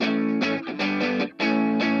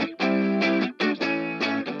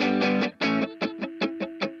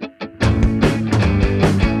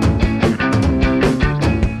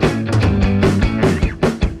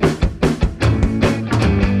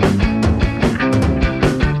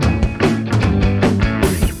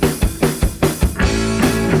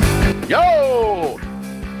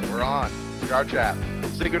Cigar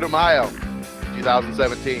Chat. Cinco de Mayo,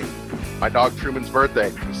 2017. My dog Truman's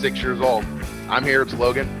birthday. He's 6 years old. I'm here. It's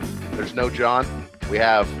Logan. There's no John. We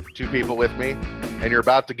have two people with me, and you're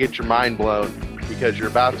about to get your mind blown because you're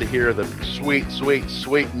about to hear the sweet, sweet,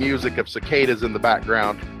 sweet music of cicadas in the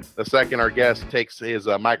background the second our guest takes his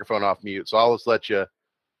microphone off mute. So I'll just let you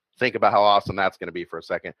think about how awesome that's going to be for a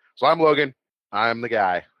second. So I'm Logan. I'm the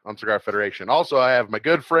guy on Cigar Federation. Also, I have my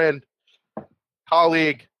good friend,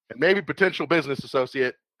 colleague, and maybe potential business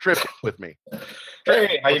associate, Trip, with me.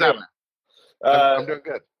 Hey, how you doing? I'm doing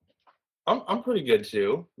good. I'm pretty good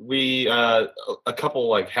too. We a couple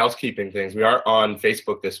like housekeeping things. We are on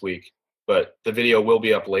Facebook this week, but the video will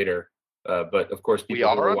be up later. But of course, We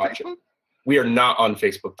are on Facebook? We are not on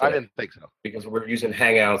Facebook today. I didn't think so. Because we're using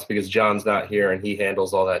Hangouts because John's not here and he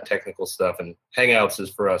handles all that technical stuff. And Hangouts is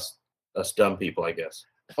for us dumb people, I guess.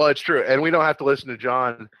 Well, it's true. And we don't have to listen to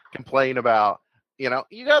John complain about,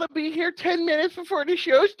 you got to be here 10 minutes before the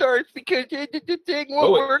show starts because the thing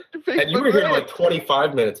won't work. And you were here like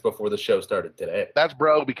 25 minutes before the show started today. That's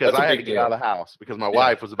bro, because I had to get deal. out of the house because my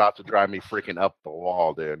wife was about to drive me freaking up the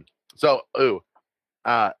wall, dude. So,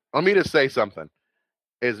 let me just say something.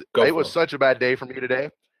 It was such a bad day for me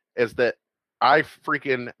today, is that I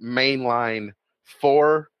freaking mainline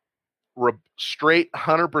 4 straight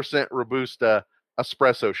 100% Robusta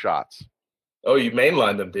espresso shots. Oh, you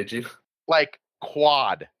mainlined them, did you? Like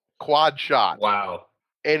quad shots. Wow.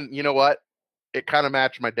 And you know what? It kind of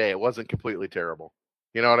matched my day. It wasn't completely terrible.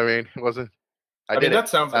 You know what I mean? It wasn't. I mean, that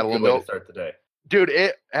sounds like a good way to start the day. Dude,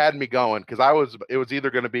 it had me going because it was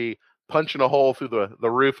either going to be punching a hole through the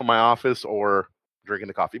roof of my office or drinking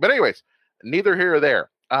the coffee. But anyways, neither here or there.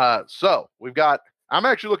 So I'm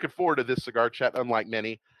actually looking forward to this cigar chat, unlike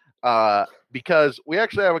many, because we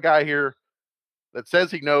actually have a guy here that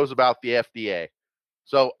says he knows about the FDA.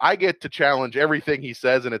 So I get to challenge everything he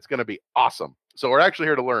says, and it's going to be awesome. So we're actually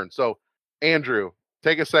here to learn. So Andrew,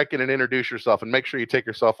 take a second and introduce yourself, and make sure you take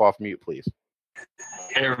yourself off mute, please.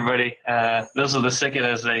 Hey, everybody. Those are the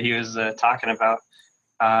cicadas that he was talking about.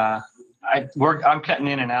 I'm cutting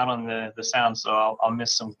in and out on the sound, so I'll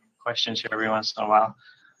miss some questions here every once in a while.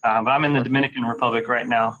 But I'm in the Dominican Republic right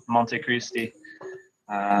now, Monte Cristi,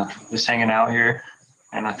 just hanging out here.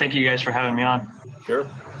 And I thank you guys for having me on. Sure.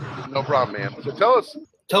 No problem, man. So tell us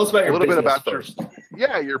about your a little bit about first.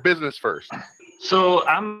 your business first. So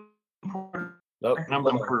I'm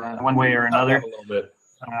one way or another. A little bit.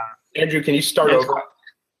 Andrew, can you start over?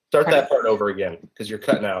 Start that part over again because you're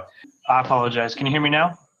cutting out. I apologize. Can you hear me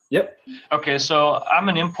now? Yep. Okay, so I'm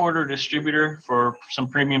an importer distributor for some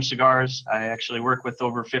premium cigars. I actually work with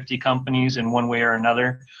over 50 companies in one way or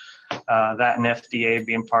another, that and FDA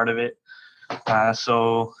being part of it.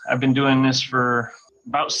 So I've been doing this for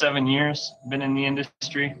about 7 years, been in the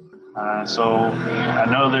industry. So I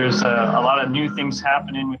know there's a lot of new things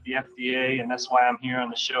happening with the FDA, and that's why I'm here on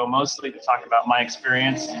the show, mostly to talk about my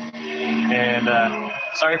experience. And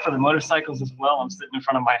sorry for the motorcycles as well. I'm sitting in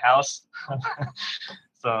front of my house.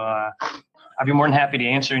 So I'd be more than happy to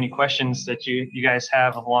answer any questions that you guys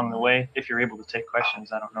have along the way, if you're able to take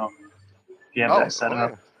questions. I don't know if you have that set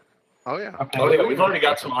up. Oh, yeah. Okay. Oh, yeah. We've already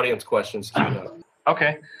got some audience questions queued up.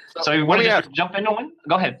 Okay. So you want to just jump into one?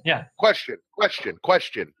 Go ahead. Yeah. Question.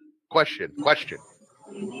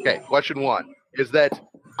 Okay, question 1 is that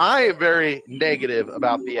I am very negative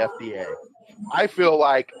about the FDA. I feel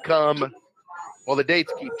like the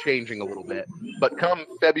dates keep changing a little bit, but come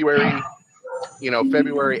February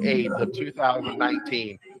 8th of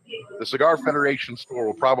 2019, the Cigar Federation store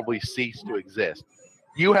will probably cease to exist.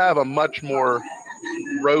 You have a much more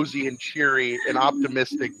rosy and cheery and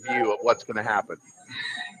optimistic view of what's going to happen.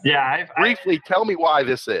 Yeah. Briefly, tell me why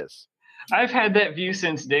this is. I've had that view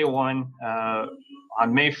since day one.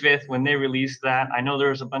 On May 5th, when they released that, I know there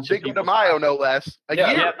was a bunch of people. Cinco de Mayo, no less. A year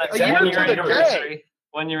to the day.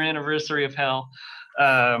 1 year anniversary of hell.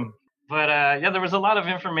 But there was a lot of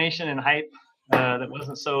information and hype that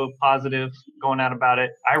wasn't so positive going out about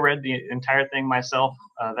it. I read the entire thing myself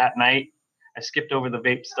that night. I skipped over the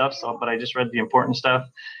vape stuff, but I just read the important stuff.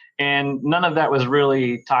 And none of that was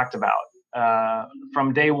really talked about.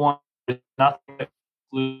 From day one, nothing that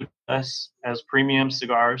included us as premium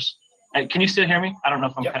cigars. Can you still hear me? I don't know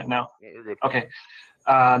if I'm cutting out. Okay.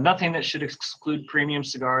 Nothing that should exclude premium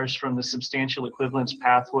cigars from the substantial equivalence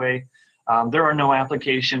pathway. There are no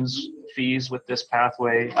applications fees with this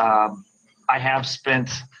pathway. I have spent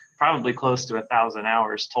probably close to 1,000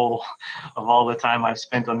 hours total of all the time I've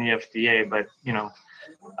spent on the FDA, but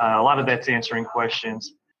a lot of that's answering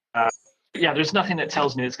questions. There's nothing that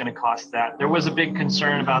tells me it's going to cost that. There was a big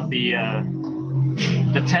concern about the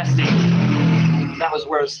testing. That was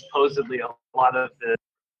where supposedly a lot of the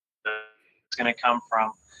going to come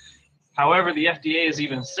from. However, the FDA has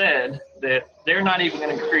even said that they're not even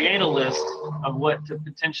going to create a list of what to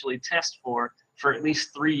potentially test for at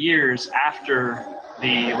least 3 years after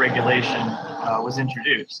the regulation was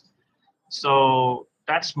introduced. So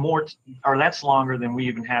that's that's longer than we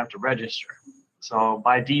even have to register. So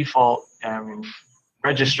by default,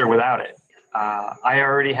 register without it. I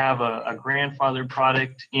already have a grandfathered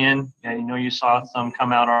product in, and you saw some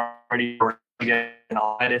come out already for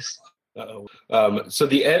Allitis. So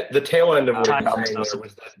the tail end of what you were saying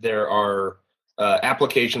was that there are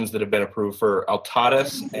applications that have been approved for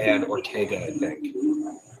Altatis and Ortega, I think.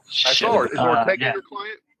 I saw it. Is Ortega your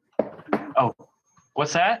client? Oh,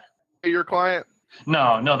 what's that? Your client?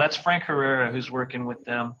 No, that's Frank Herrera who's working with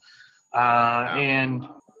them.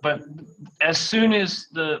 But as soon as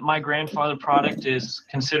my grandfather product is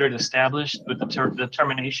considered established, but the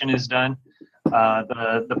termination is done,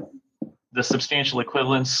 the substantial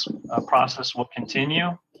equivalence process will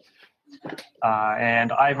continue.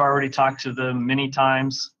 And I've already talked to them many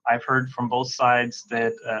times. I've heard from both sides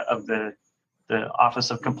that of the Office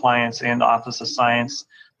of Compliance and the Office of Science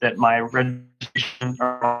that my registration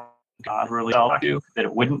really that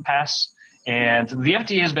it wouldn't pass. And the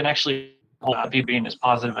FDA has been actually being as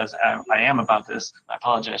positive as I am about this. I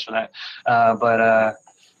apologize for that. But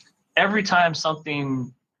every time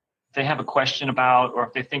something they have a question about, or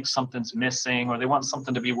if they think something's missing, or they want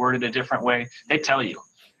something to be worded a different way, they tell you.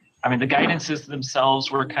 I mean, the guidances themselves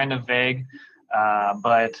were kind of vague,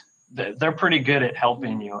 but they're pretty good at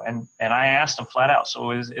helping you. And I asked them flat out,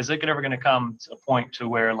 so is it ever going to come to a point to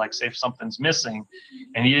where, like, say if something's missing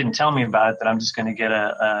and you didn't tell me about it, that I'm just going to get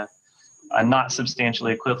a not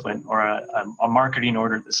substantially equivalent or a marketing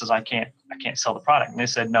order that says I can't sell the product? And they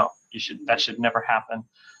said, no, that should never happen.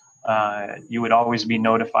 You would always be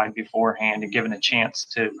notified beforehand and given a chance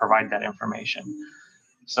to provide that information.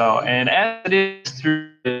 So, and as it is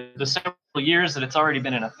through the several years that it's already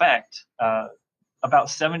been in effect, about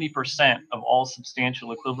 70% of all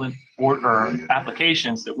substantial equivalent or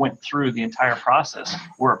applications that went through the entire process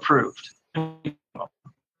were approved. The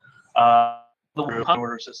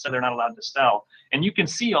orders that said they're not allowed to sell, and you can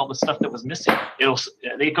see all the stuff that was missing.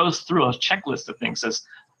 It goes through a checklist of things as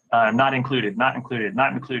not included, not included,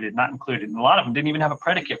 not included, not included, and a lot of them didn't even have a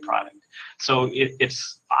predicate product. So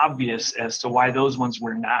it's obvious as to why those ones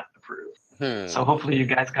were not approved. So hopefully you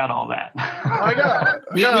guys got all that. I got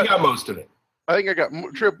we got most of it. I think I got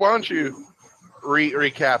Trip. Why don't you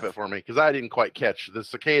recap it for me? Because I didn't quite catch. The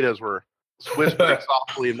cicadas were whispering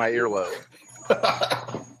softly in my earlobe.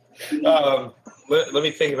 Let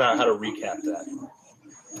me think about how to recap that.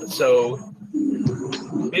 So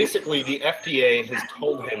basically, the FDA has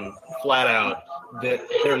told him flat out that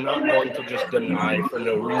they're not going to just deny for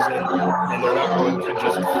no reason, and they're not going to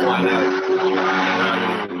just flat out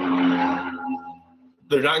deny you.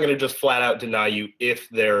 They're not going to just flat out deny you if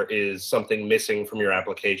there is something missing from your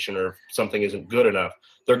application or if something isn't good enough.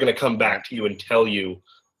 They're going to come back to you and tell you,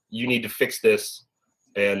 you need to fix this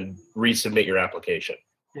and resubmit your application.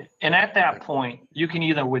 And at that point, you can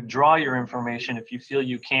either withdraw your information if you feel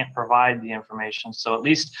you can't provide the information. So at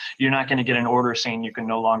least you're not going to get an order saying you can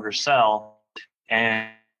no longer sell. And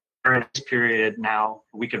during this period now,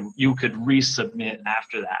 you could resubmit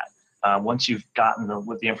after that. Once you've gotten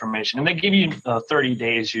with the information, and they give you 30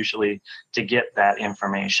 days usually to get that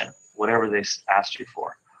information, whatever they asked you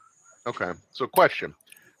for. Okay. So question.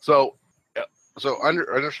 So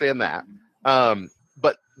understand that.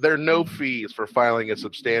 But there are no fees for filing a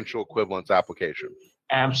substantial equivalence application.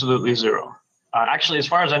 Absolutely zero. Actually, as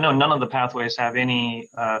far as I know, none of the pathways have any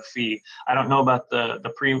fee. I don't know about the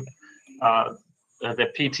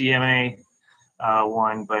PTMA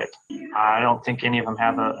one, but I don't think any of them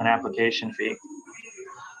have an application fee.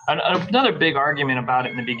 Another big argument about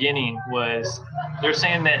it in the beginning was they're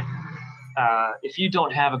saying that if you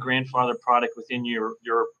don't have a grandfather product within your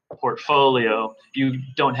portfolio, you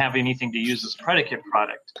don't have anything to use as a predicate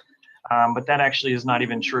product. But that actually is not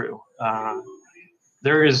even true.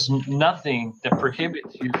 There is nothing that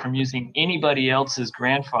prohibits you from using anybody else's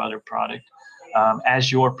grandfather product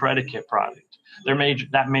as your predicate product.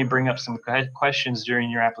 That may bring up some questions during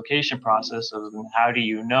your application process of how do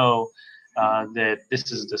you know that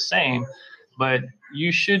this is the same, but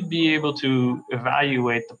you should be able to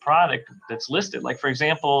evaluate the product that's listed. Like, for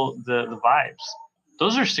example, the Vibes.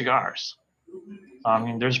 Those are cigars. I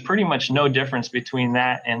mean, there's pretty much no difference between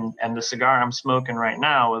that and the cigar I'm smoking right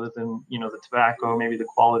now, other than, the tobacco, maybe the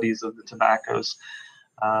qualities of the tobaccos,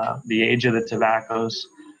 the age of the tobaccos.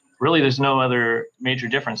 Really, there's no other major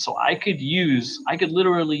difference. So I could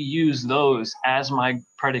literally use those as my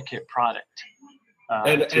predicate product.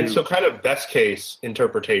 And so kind of best case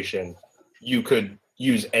interpretation, you could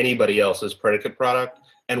use anybody else's predicate product,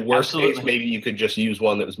 and worst case, maybe you could just use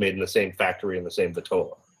one that was made in the same factory in the same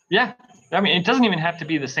vitola. Yeah, I mean, it doesn't even have to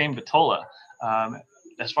be the same vitola,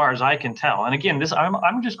 as far as I can tell. And again,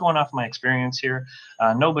 I'm just going off my experience here.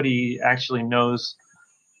 Nobody actually knows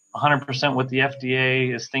 100% what the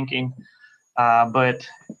FDA is thinking, but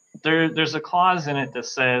there's a clause in it that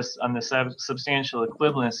says on the substantial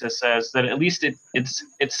equivalence that says that at least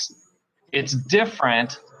it's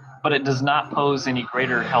different, but it does not pose any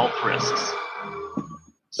greater health risks.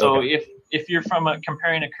 So Okay. if you're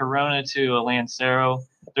comparing a Corona to a Lancero,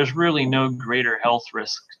 there's really no greater health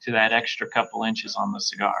risk to that extra couple inches on the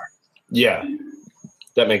cigar. Yeah,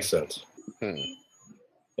 that makes sense.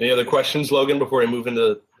 Any other questions, Logan, before I move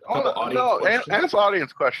into a couple audience questions? Ask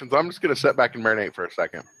audience questions. I'm just going to sit back and marinate for a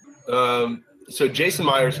second. So Jason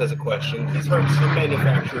Myers has a question. He's heard some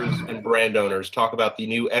manufacturers and brand owners talk about the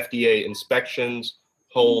new FDA inspections,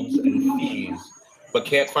 holds, and fees, but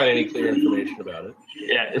can't find any clear information about it.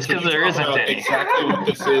 Yeah, it's because there isn't any. Exactly what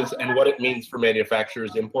this is and what it means for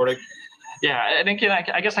manufacturers importing. Yeah, and again,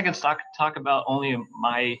 I guess I could talk about only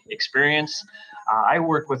my experience. I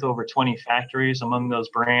work with over 20 factories. Among those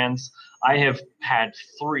brands, I have had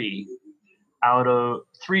three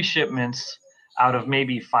shipments out of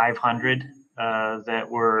maybe 500 that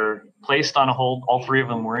were placed on a hold. All three of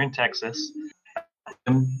them were in Texas.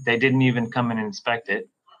 They didn't even come and inspect it.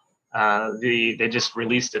 They just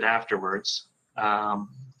released it afterwards.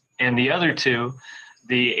 And the other two,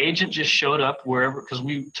 the agent just showed up wherever, because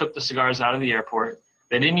we took the cigars out of the airport.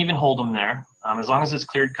 They didn't even hold them there. As long as it's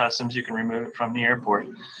cleared customs, you can remove it from the airport.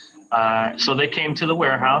 So they came to the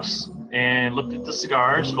warehouse and looked at the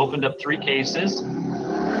cigars, opened up 3 cases,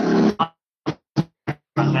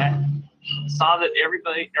 saw that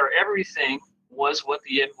everything was what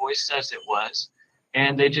the invoice says it was,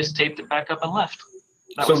 and they just taped it back up and left.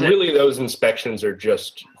 So really, those inspections are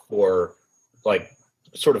just for like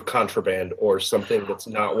sort of contraband or something that's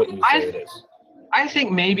not what you say it is. I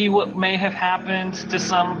think maybe what may have happened to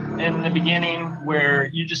some in the beginning, where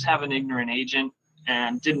you just have an ignorant agent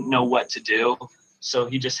and didn't know what to do, so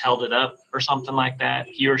he just held it up or something like that.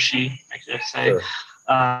 He or she, I should say.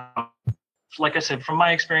 Sure. Like I said, from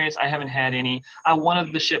my experience, I haven't had any. One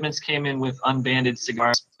of the shipments came in with unbanded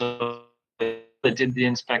cigars, so that did the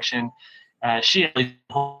inspection. She actually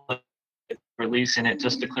releasing it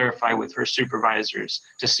just to clarify with her supervisors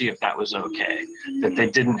to see if that was okay, that they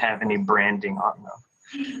didn't have any branding on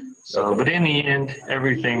them. So, but in the end,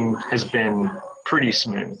 everything has been pretty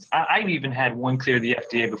smooth. I've even had one clear the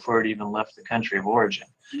FDA before it even left the country of origin.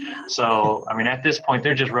 So, I mean, at this point,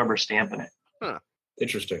 they're just rubber stamping it. Huh.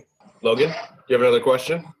 Interesting. Logan, do you have another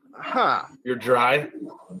question? You're dry?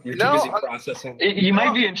 You're too busy processing? You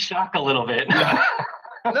might be in shock a little bit.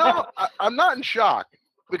 No, I'm not in shock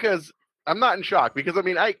because I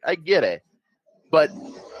mean, I get it. But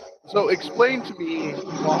so explain to me,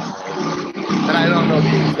 and I don't know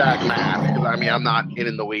the exact math because I mean, I'm not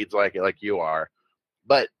in the weeds like you are.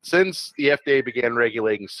 But since the FDA began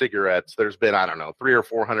regulating cigarettes, there's been, I don't know, 300 or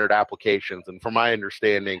 400 applications. And from my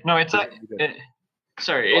understanding, no, it's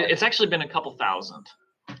actually been a couple thousand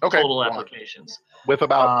total applications. With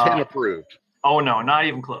about 10 approved. Oh, no, not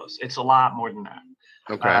even close. It's a lot more than that.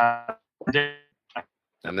 Okay.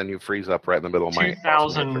 And then you freeze up right in the middle of my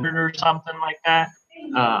 2,000 or something like that.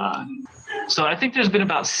 So I think there's been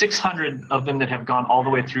about 600 of them that have gone all the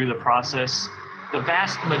way through the process. The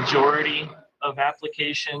vast majority of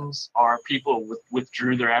applications are people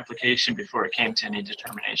withdrew their application before it came to any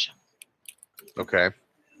determination. Okay.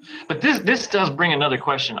 But this does bring another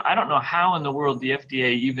question. I don't know how in the world the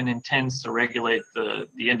FDA even intends to regulate the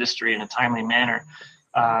industry in a timely manner.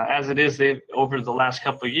 As it is, over the last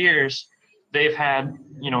couple of years, they've had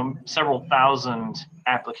several thousand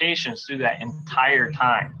applications through that entire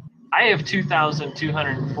time. I have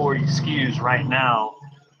 2,240 SKUs right now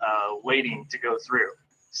waiting to go through.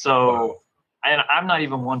 So, and I'm not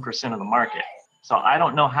even 1% of the market. So I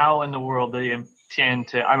don't know how in the world they intend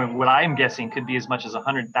to. I mean, what I'm guessing could be as much as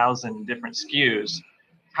 100,000 different SKUs.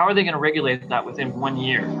 How are they going to regulate that within 1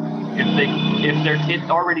 year? It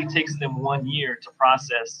already takes them 1 year to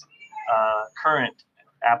process current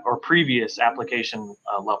or previous application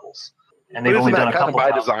levels, and they've only done a couple.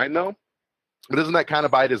 By design, though. But isn't that kind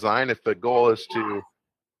of by design? If the goal is to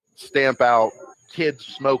stamp out kids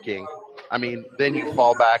smoking, I mean, then you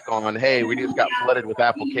fall back on, hey, we just got flooded with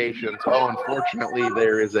applications. Oh, unfortunately,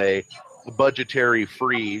 there is a budgetary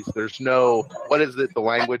freeze. There's no, what is it, the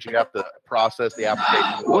language? You have to process the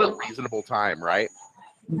application in a reasonable time, right?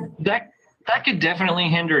 That That could definitely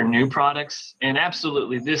hinder new products, and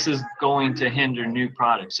absolutely, this is going to hinder new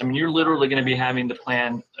products. I mean, you're literally going to be having to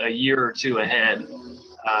plan a year or two ahead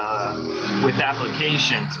with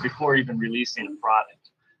applications before even releasing a product.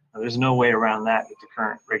 There's no way around that with the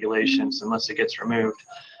current regulations unless it gets removed.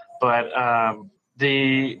 But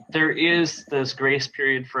there is this grace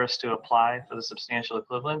period for us to apply for the substantial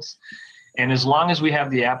equivalence. And as long as we have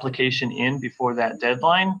the application in before that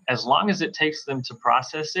deadline, as long as it takes them to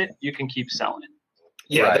process it, you can keep selling it.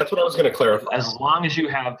 Yeah, Right. that's what I was going to clarify. As long as you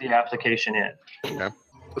have the application in. Okay.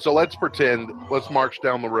 So let's march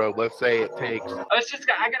down the road. Let's say it takes. It's just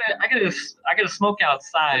I gotta smoke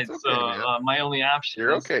outside, That's okay, so my only option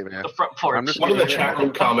You're is okay, man. the front porch. I'm just- One of the chat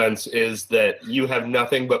room comments is that you have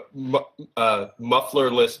nothing but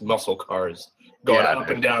mufflerless muscle cars going Yeah, up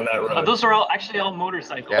dude. and down that road. Those are all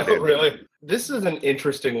motorcycles. Yeah, Oh, really? This is an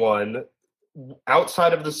interesting one.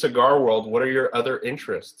 Outside of the cigar world, what are your other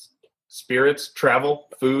interests? Spirits, travel,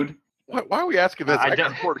 food? Why are we asking this? I I got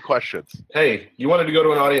don't- important questions. Hey, you wanted to go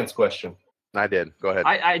to an audience question. I did. Go ahead.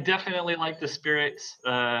 I definitely like the spirits.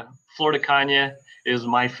 Florida Cagna is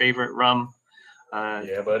my favorite rum.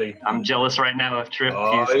 Yeah, buddy. I'm jealous right now of Trip.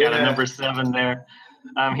 Oh, He's got yeah. a number 7 there.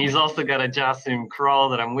 He's also got a Jassim Crawl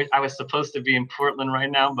that I was supposed to be in Portland right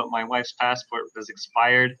now, but my wife's passport was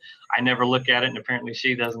expired. I never look at it, and apparently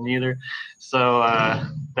she doesn't either. So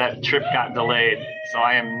that trip got delayed. So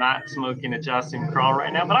I am not smoking a Jassim Crawl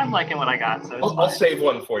right now, but I'm liking what I got. So it's I'll fine. save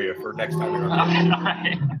one for you for next time you're on. All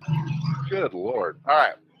right. Good Lord. All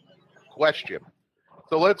right. Question.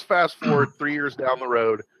 So let's fast forward 3 years down the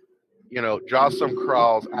road. You know, Jassim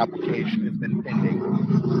Crawl's application has been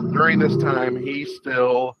pending. During this time, he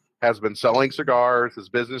still has been selling cigars. His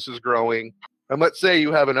business is growing. And let's say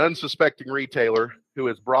you have an unsuspecting retailer who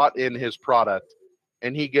has brought in his product,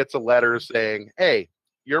 and he gets a letter saying, hey,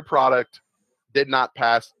 your product did not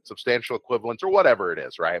pass substantial equivalence or whatever it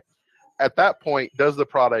is, right? At that point, does the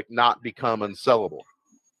product not become unsellable?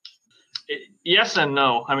 Yes and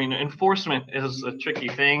no. I mean, enforcement is a tricky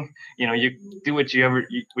thing. You know, you do what you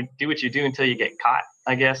do until you get caught,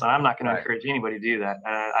 I guess. And I'm not going to encourage anybody to do that.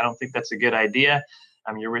 I don't think that's a good idea.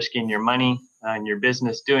 You're risking your money and your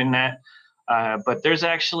business doing that. But there's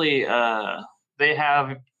actually, they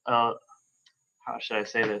have, how should I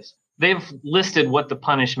say this? They've listed what the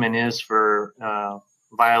punishment is for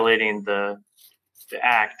violating the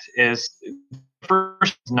act is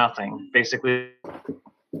first nothing. Basically,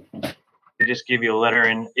 they just give you a letter,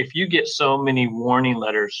 and if you get so many warning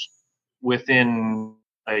letters within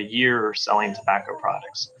a year of selling tobacco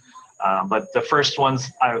products, but the first ones,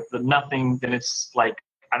 the nothing, then it's like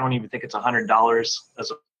I don't even think it's $100 as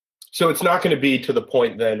a. So it's not going to be to the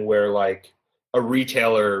point then where like a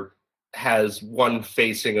retailer has one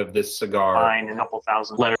facing of this cigar. Fine, and a couple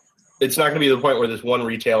thousand letters. It's not going to be to the point where this one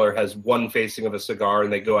retailer has one facing of a cigar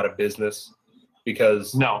and they go out of business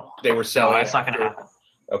because No, they were selling. that's not going to happen.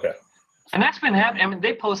 Okay. And that's been happening. I mean,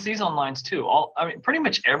 they post these on lines too. Pretty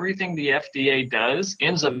much everything the FDA does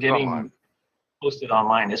ends up getting Online. posted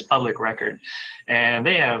online. It's public record, and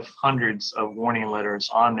they have hundreds of warning letters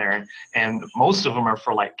on there, and most of them are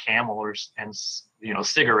for like Camel and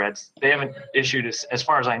cigarettes. They haven't issued, as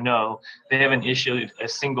far as I know, they haven't issued a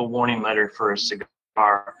single warning letter for a cigar.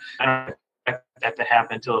 I don't expect that to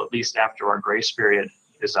happen until at least after our grace period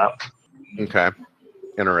is up. Okay.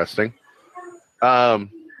 Interesting.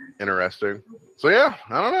 Interesting. So yeah,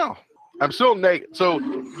 I don't know. I'm still negative. So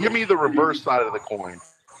give me the reverse side of the coin.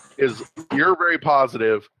 Is you're very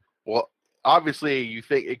positive. Well, obviously you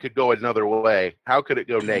think it could go another way. How could it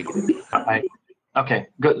go negative? Okay,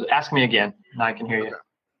 good. Ask me again. Now I can hear you.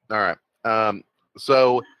 All right.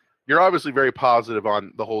 So you're obviously very positive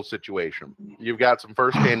on the whole situation. You've got some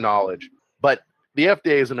firsthand knowledge, but the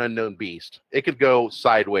FDA is an unknown beast. It could go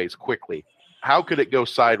sideways quickly. How could it go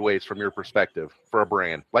sideways from your perspective for a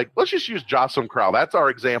brand? Like, let's just use Jassim Crawl. That's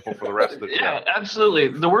our example for the rest of the show. Yeah, absolutely.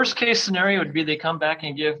 The worst case scenario would be they come back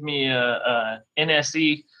and give me a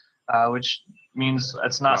NSE, which means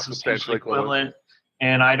it's not substantially equivalent,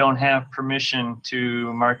 and I don't have permission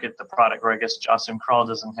to market the product, or I guess Jassim Crawl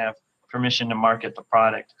doesn't have permission to market the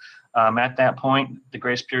product. At that point, the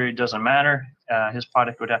grace period doesn't matter. His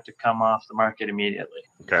product would have to come off the market immediately.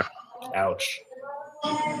 Okay. Ouch.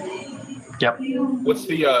 Yep. What's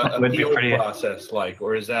the Would be appeal pretty- process like,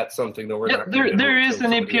 or is that something that we're Yeah, not? gonna do there until is an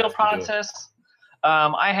somebody appeal else can do it? process.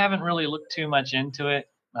 I haven't really looked too much into it,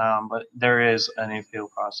 but there is an appeal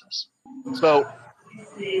process. So,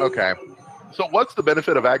 okay. So what's the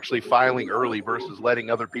benefit of actually filing early versus letting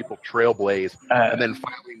other people trailblaze and then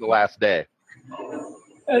filing the last day?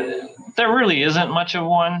 There really isn't much of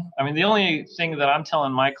one. I mean, the only thing that I'm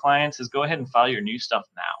telling my clients is go ahead and file your new stuff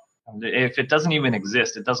now. If it doesn't even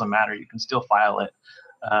exist, it doesn't matter. You can still file it.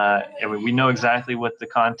 And we know exactly what the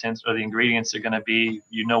contents or the ingredients are going to be.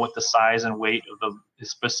 You know what the size and weight of the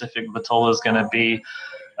specific vitola is going to be.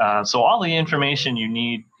 So all the information you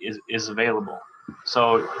need is available.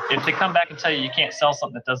 So if they come back and tell you can't sell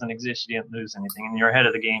something that doesn't exist, you didn't lose anything, and you're ahead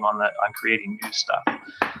of the game on creating new stuff.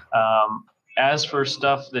 As for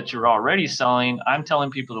stuff that you're already selling, I'm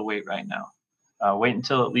telling people to wait right now. Wait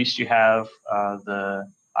until at least you have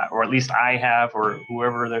or at least I have, or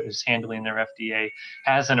whoever is handling their FDA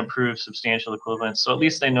has an approved substantial equivalence. So at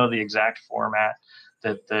least they know the exact format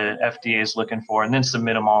that the FDA is looking for, and then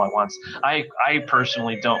submit them all at once. I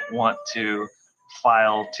personally don't want to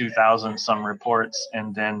file 2,000 some reports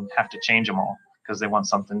and then have to change them all because they want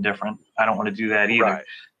something different. I don't want to do that either. Right.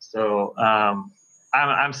 So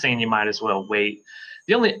I'm saying you might as well wait.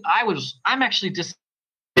 I'm actually just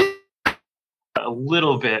a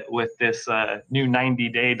little bit with this new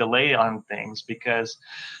 90-day delay on things, because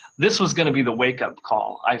this was going to be the wake-up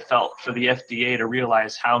call, I felt, for the FDA to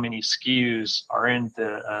realize how many SKUs are in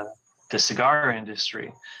the cigar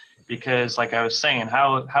industry. Because, like I was saying,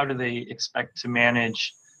 how do they expect to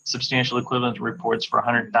manage substantial equivalence reports for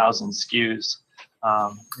 100,000 SKUs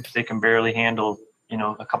if they can barely handle,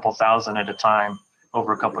 a couple thousand at a time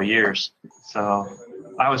over a couple of years? So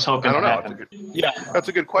I was hoping I don't know. happen. That's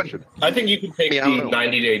a good question. I think you can take the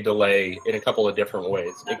 90-day delay in a couple of different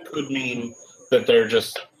ways. It could mean that they're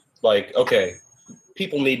just like, okay,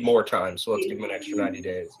 people need more time, so let's give them an extra 90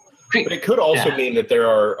 days. But it could also mean that there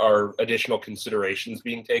are additional considerations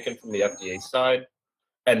being taken from the FDA side,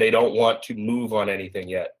 and they don't want to move on anything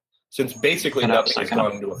yet, since basically nothing has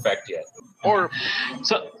gone into effect yet. Or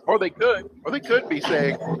they could be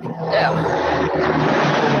saying,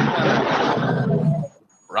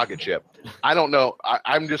 rocket ship. I don't know.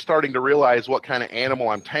 I'm just starting to realize what kind of animal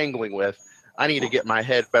I'm tangling with. I need to get my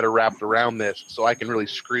head better wrapped around this so I can really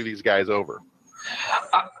screw these guys over.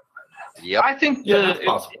 I think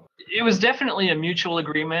it was definitely a mutual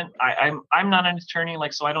agreement. I'm not an attorney,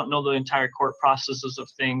 so I don't know the entire court processes of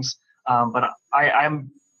things. But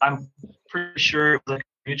I'm pretty sure it was a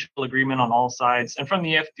mutual agreement on all sides. And from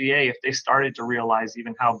the FDA, if they started to realize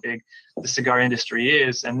even how big the cigar industry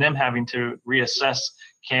is, and them having to reassess,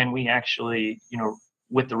 can we actually,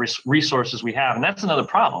 with the resources we have, and that's another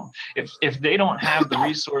problem. If they don't have the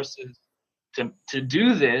resources to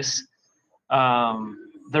do this,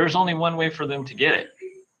 there's only one way for them to get it,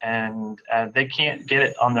 and they can't get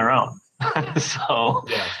it on their own. So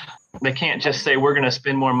they can't just say we're going to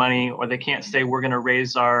spend more money, or they can't say we're going to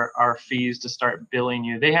raise our fees to start billing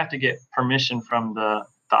you. They have to get permission from the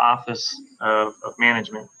Office of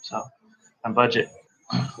Management, and budget.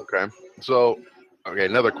 Okay. So,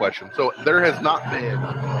 another question. So there's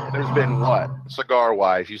been what,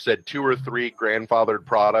 cigar-wise? You said 2 or 3 grandfathered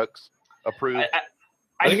products approved?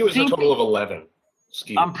 I think it was a total of 11.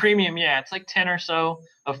 On premium, it's like 10 or so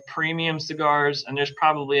of premium cigars, and there's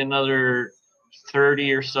probably another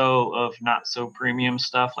 30 or so of not so premium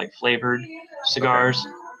stuff, like flavored cigars.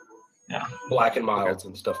 Okay. Yeah. Black and milds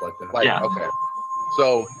and stuff like that. Okay.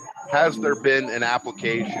 So has there been an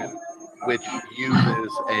application which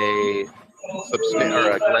uses a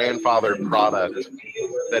grandfathered product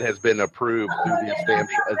that has been approved through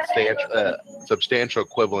the substantial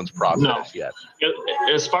equivalence process yet?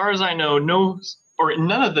 As far as I know, no, or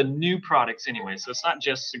none of the new products anyway. So it's not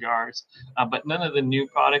just cigars, but none of the new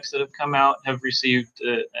products that have come out have received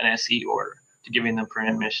an SE order to giving them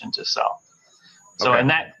permission to sell. So and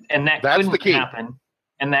that That's couldn't happen.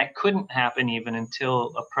 And that couldn't happen even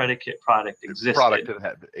until a predicate product existed,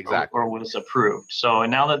 exactly, or was approved. So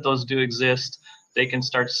now that those do exist, they can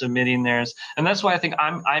start submitting theirs. And that's why I think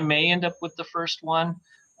I may end up with the first one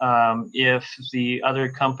if the other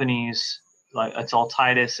companies, like it's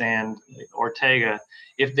Altitas and Ortega,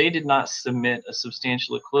 if they did not submit a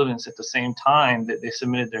substantial equivalence at the same time that they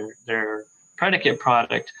submitted their predicate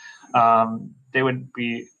product, they would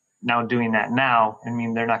be now doing that now. I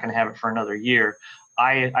mean, they're not going to have it for another year.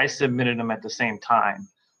 I submitted them at the same time.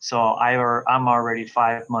 So I'm already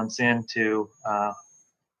 5 months into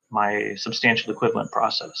my substantial equivalent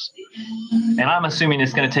process. And I'm assuming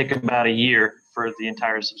it's going to take about a year for the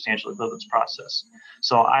entire substantial equivalence process.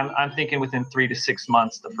 So I'm thinking within 3 to 6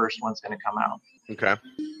 months, the first one's going to come out. Okay.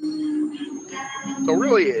 So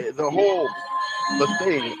really, the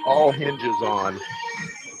thing all hinges on...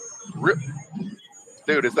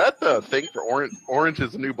 Dude, is that the thing for Orange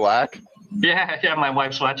is the New Black? Yeah, my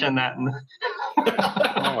wife's watching that.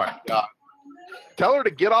 Oh my God. Tell her to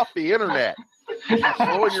get off the internet. She's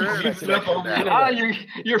slowing your internet connection down.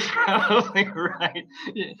 You're probably right.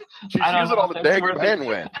 She's using all the dang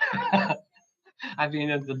bandwidth. I'd be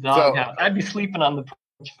in the doghouse. I'd be sleeping on the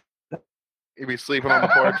porch. You'd be sleeping on the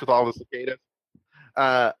porch with all the cicadas.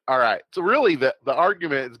 All right. So really, the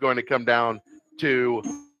argument is going to come down to,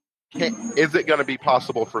 is it going to be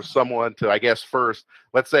possible for someone to, I guess, first,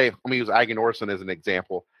 let's say, let me use Aganorson as an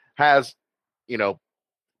example, has,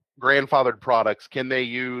 grandfathered products. Can they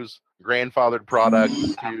use grandfathered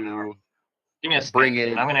products to Give me a bring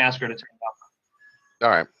second. in? I'm going to ask her to turn it off. All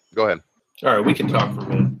right. Go ahead. All right, we can talk for a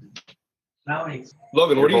minute.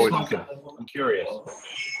 Logan, what are you smoking? I'm curious.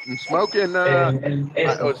 I'm smoking. ¿Por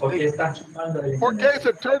qué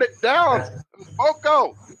se turn it down?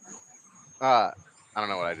 Poco. I don't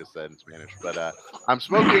know what I just said in Spanish, but I'm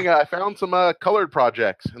smoking. I found some colored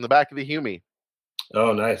projects in the back of the Humi.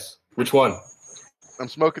 Oh, nice. Which one? I'm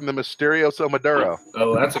smoking the Misterioso Maduro.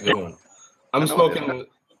 Oh, that's a good one. I'm smoking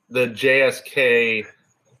the JSK.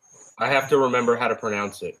 I have to remember how to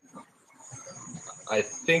pronounce it. I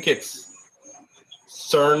think it's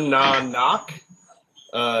Cernanak.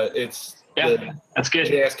 It's that's good.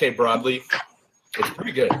 JSK broadleaf. It's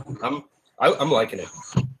pretty good. I'm liking it.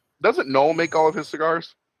 Doesn't Noel make all of his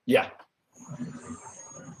cigars? Yeah.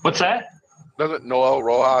 What's that? Doesn't Noel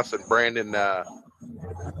Rojas and Brandon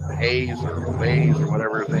Hayes or Mays or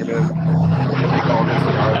whatever his name is make all of his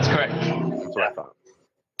cigars? That's correct. That's what I thought.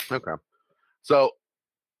 Okay. So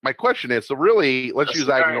my question is, so really, let's use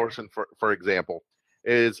Aganorson for example,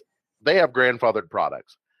 is they have grandfathered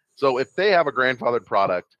products. So if they have a grandfathered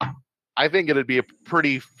product, I think it'd be a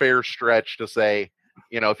pretty fair stretch to say,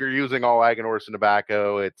 if you're using all Aganorson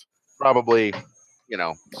tobacco, it's probably,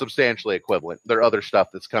 substantially equivalent. There are other stuff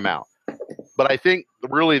that's come out. But I think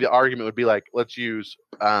really the argument would be like, let's use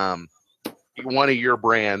one of your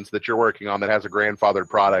brands that you're working on that has a grandfathered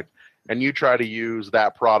product, and you try to use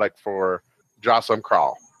that product for Jocelyn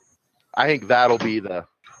Crawl. I think that'll be the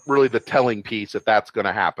telling piece if that's going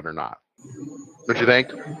to happen or not. What you think?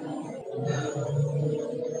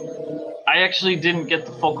 I actually didn't get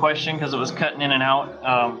the full question because it was cutting in and out.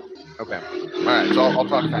 Okay. All right. So I'll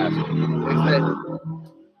talk fast.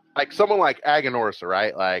 Like someone like Aganorsa,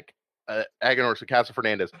 right? Like Aganorsa, Casa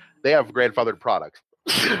Fernandez, they have grandfathered products.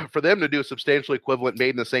 For them to do a substantially equivalent, made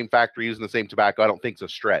in the same factory, using the same tobacco, I don't think is a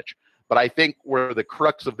stretch. But I think where the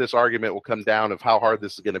crux of this argument will come down of how hard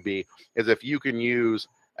this is going to be is if you can use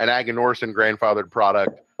an Aganorson grandfathered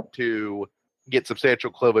product to get substantial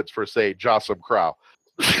equivalents for, say, Jocelyn Crow.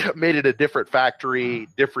 Made it a different factory,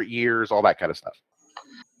 different years, all that kind of stuff.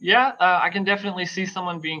 Yeah, I can definitely see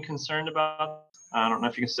someone being concerned about. I don't know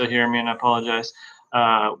if you can still hear me, and I apologize.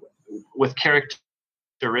 With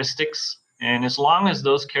characteristics, and as long as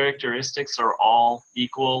those characteristics are all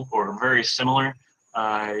equal or very similar,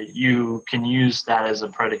 you can use that as a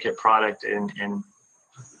predicate product and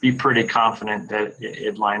be pretty confident that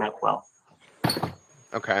it'd line up well.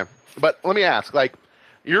 Okay, but let me ask, like,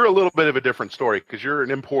 you're a little bit of a different story because you're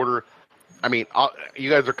an importer. I mean, you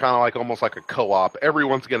guys are kind of like almost like a co-op.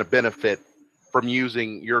 Everyone's going to benefit from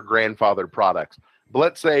using your grandfathered products. But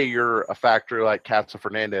let's say you're a factory like Casa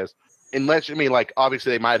Fernandez.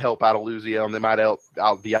 Obviously they might help out Illusio and they might help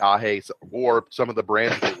out Viaje or some of the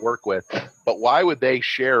brands they work with. But why would they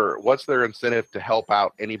share? What's their incentive to help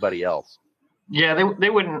out anybody else? Yeah,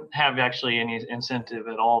 they wouldn't have actually any incentive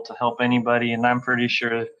at all to help anybody. And I'm pretty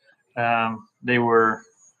sure they were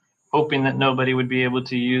hoping that nobody would be able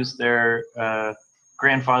to use their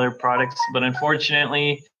grandfather products, but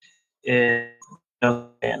unfortunately,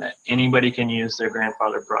 anybody can use their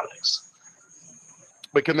grandfather products.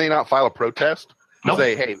 But can they not file a protest? Nope.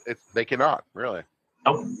 Say, hey, they cannot, really?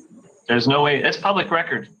 Nope. There's no way. It's public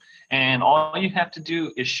record. And all you have to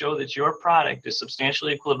do is show that your product is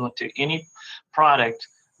substantially equivalent to any product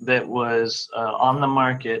that was on the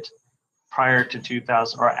market prior to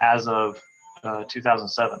 2000 or as of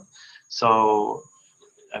 2007. So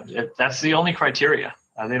that's the only criteria.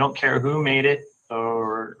 They don't care who made it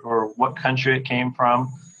or what country it came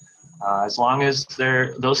from, as long as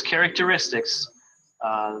those characteristics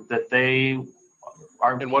that they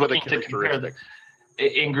are. And what are the to compare the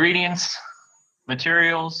ingredients,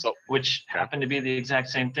 materials, which happen to be the exact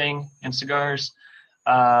same thing in cigars,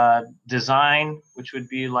 design, which would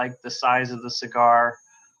be like the size of the cigar,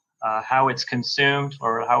 how it's consumed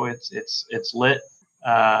or how it's lit.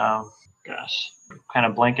 Kind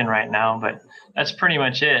of blanking right now, but that's pretty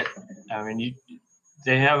much it. I mean,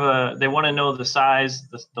 they want to know the size,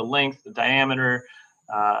 the length, the diameter,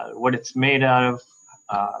 what it's made out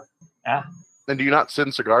of. And do you not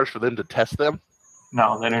send cigars for them to test them?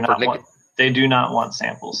 No, they do not. They do not want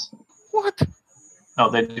samples. What? No,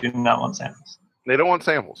 they do not want samples. They don't want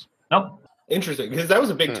samples. Nope. Interesting, because that was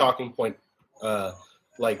a big talking point.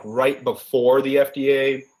 Like right before the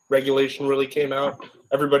FDA regulation really came out,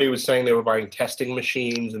 everybody was saying they were buying testing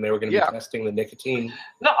machines and they were going to be testing the nicotine.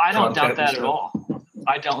 No, I don't doubt that at all.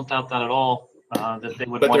 I don't doubt that at all. That they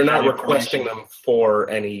would. But want they're not that requesting them for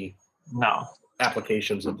any no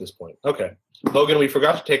applications at this point. Okay, Logan, we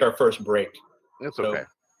forgot to take our first break. It's okay.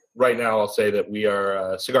 Right now, I'll say that we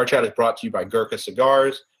are Cigar Chat is brought to you by Gurkha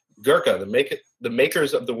Cigars. Gurkha, the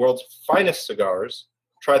makers of the world's finest cigars.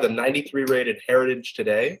 Try the 93 rated Heritage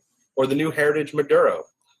today, or the new Heritage Maduro,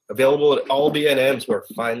 available at all B&Ms where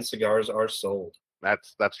fine cigars are sold.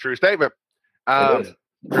 That's a true statement. It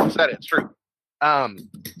Drew said it's true.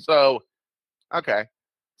 Okay.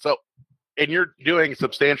 So, and you're doing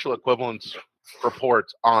substantial equivalence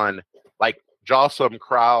reports on like Jocelyn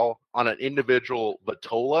Crowell on an individual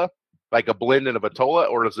Vitola, like a blend in a Vitola,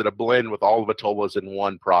 or is it a blend with all the Vitolas in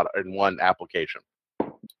one product, in one application?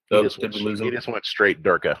 He just went straight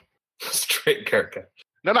Durka. Straight Gurkha.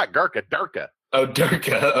 No, not Gurkha, Durka. Oh,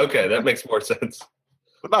 Durka. Okay, that makes more sense.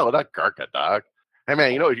 But no, not Gurkha, dog. Hey,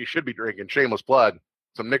 man, you know what you should be drinking? Shameless plug.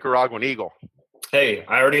 Some Nicaraguan Eagle. Hey,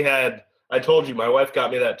 I told you, my wife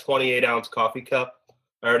got me that 28-ounce coffee cup.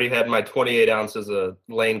 I already had my 28 ounces of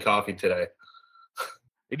Lane coffee today.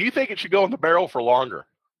 And do you think it should go in the barrel for longer?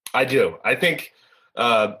 I do. I think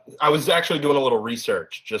I was actually doing a little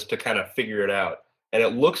research just to kind of figure it out. And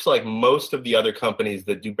it looks like most of the other companies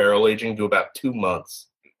that do barrel aging do about 2 months.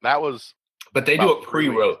 But they do it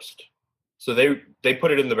pre-roast. So they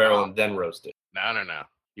put it in the barrel and then roast it. No.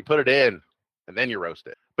 You put it in and then you roast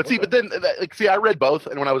it. But see, I read both.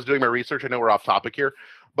 And when I was doing my research, I know we're off topic here,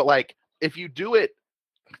 but like if you do it,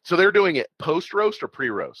 so they're doing it post-roast or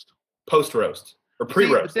pre-roast? Post-roast or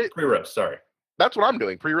pre-roast. Pre-roast, sorry. That's what I'm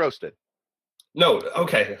doing, pre-roasted. No,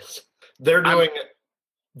 okay. They're doing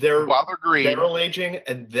while they're green, barrel aging,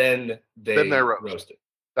 and then they're roasted.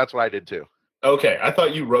 That's what I did too. Okay, I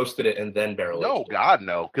thought you roasted it and then barrel aged. No, God,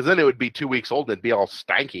 no, because then it would be 2 weeks old and it'd be all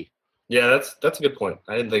stanky. Yeah, that's a good point.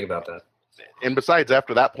 I didn't think about that. And besides,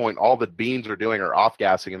 after that point, all the beans are doing are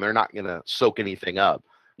off-gassing, and they're not going to soak anything up.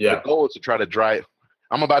 Yeah. The goal is to try to dry it.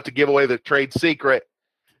 I'm about to give away the trade secret.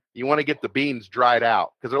 You want to get the beans dried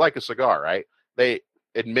out because they're like a cigar, right? They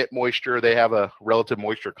emit moisture. They have a relative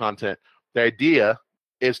moisture content. The idea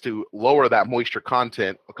is to lower that moisture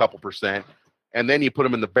content a couple percent, and then you put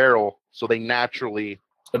them in the barrel so they naturally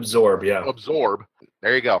absorb.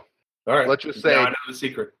 There you go. All right. Let's just say now I know the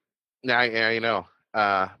secret. Now, yeah, you know.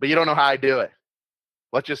 But you don't know how I do it.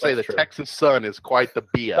 Let's just say the Texas sun is quite the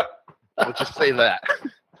Bia. Let's just say that.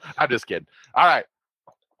 I'm just kidding. All right.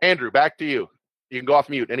 Andrew, back to you. You can go off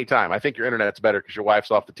mute anytime. I think your internet's better because your wife's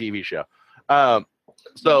off the TV show.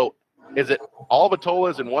 So is it all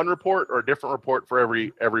Vitolas in one report or a different report for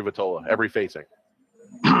every Vitola, every facing?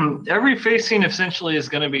 Every facing essentially is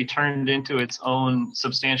going to be turned into its own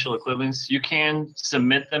substantial equivalence. You can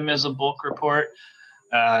submit them as a bulk report,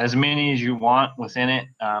 as many as you want within it.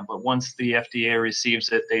 But once the FDA receives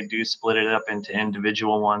it, they do split it up into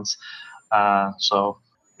individual ones. So,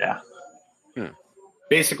 yeah.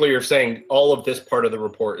 Basically, you're saying all of this part of the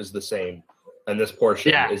report is the same, and this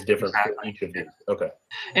portion is different for each of these. Okay.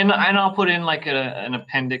 And I'll put in like an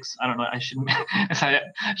appendix. I don't know. I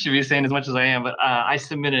should be saying as much as I am, but I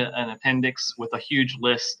submitted an appendix with a huge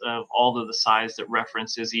list of all of the size that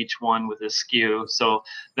references each one with a SKU. So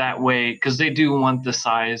that way, because they do want the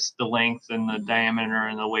size, the length, and the diameter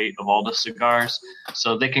and the weight of all the cigars,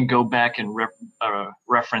 so they can go back and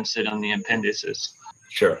reference it on the appendices.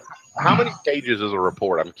 Sure. How many pages is a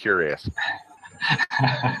report? I'm curious.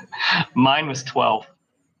 Mine was 12.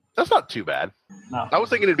 That's not too bad. No. I was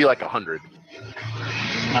thinking it'd be like 100.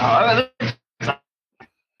 No.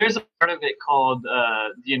 There's a part of it called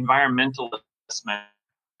the environmental assessment.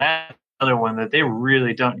 That's another one that they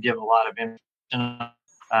really don't give a lot of information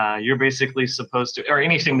on. You're basically supposed to, or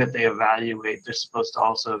anything that they evaluate, they're supposed to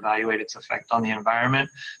also evaluate its effect on the environment.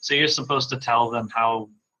 So you're supposed to tell them how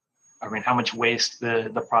much waste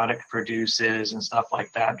the product produces and stuff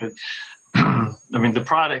like that. But, I mean, the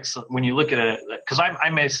products, when you look at it, because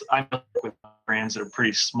I work with brands that are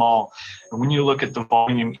pretty small, and when you look at the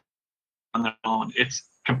volume on their own, it's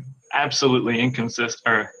absolutely inconsistent,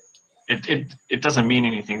 or it doesn't mean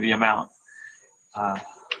anything, the amount. But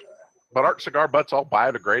aren't cigar butts all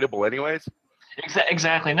biodegradable anyways?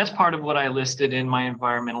 Exactly, and that's part of what I listed in my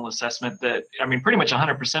environmental assessment, that, I mean, pretty much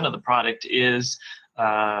 100% of the product is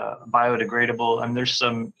biodegradable. I mean, there's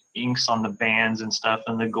some inks on the bands and stuff,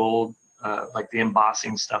 and the gold, like the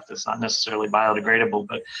embossing stuff, that's not necessarily biodegradable,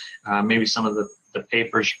 but maybe some of the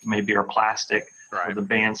papers maybe are plastic, right, or the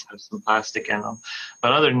bands have some plastic in them.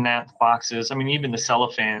 But other than that, the boxes, I mean, even the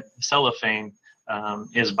cellophane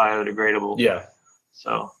is biodegradable. Yeah.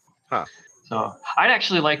 So So I'd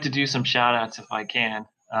actually like to do some shout outs if I can.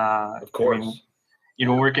 Of course. I mean, you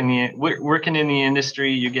know, working in the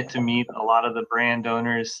industry, you get to meet a lot of the brand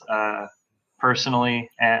owners personally,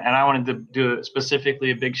 and I wanted to do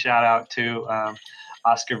specifically a big shout out to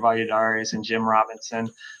Oscar Valladares and Jim Robinson.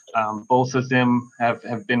 Both of them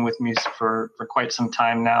have been with me for quite some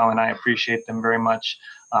time now, and I appreciate them very much.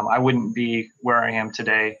 I wouldn't be where I am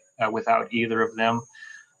today without either of them.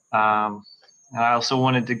 And I also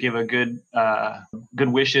wanted to give a good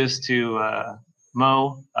wishes to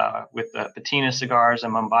Mo with Patina Cigars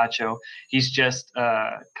and Mombacho. He's just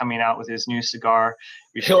coming out with his new cigar.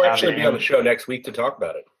 He'll actually be on the show next week to talk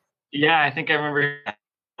about it. Yeah, I think I remember.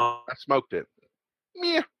 I smoked it.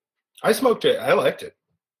 Yeah. I smoked it. I liked it.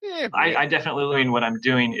 Yeah, I definitely mean what I'm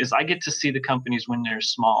doing is I get to see the companies when they're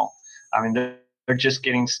small. I mean, they're just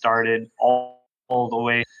getting started all the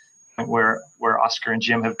way where Oscar and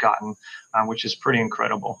Jim have gotten, which is pretty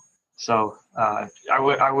incredible. So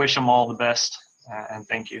I wish them all the best, and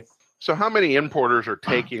thank you. So how many importers are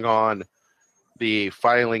taking on the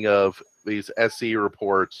filing of these SE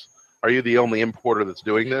reports? Are you the only importer that's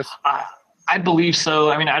doing this? I believe so.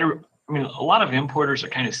 I mean, a lot of importers are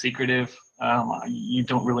kind of secretive. You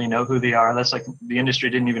don't really know who they are. That's like the industry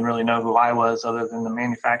didn't even really know who I was, other than the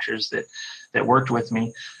manufacturers that worked with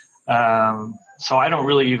me. So I don't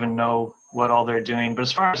really even know what all they're doing. But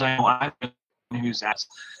as far as I know, I'm who's asked.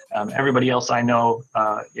 Everybody else I know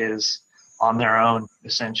is on their own,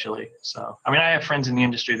 essentially. So I mean, I have friends in the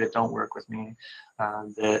industry that don't work with me.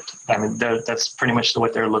 That's pretty much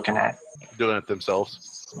what they're looking at. Doing it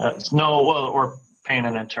themselves. Or paying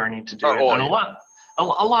an attorney to do it. And a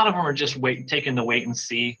lot of them are just taking the wait and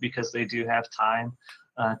see, because they do have time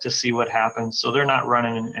to see what happens. So they're not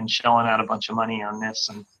running and shelling out a bunch of money on this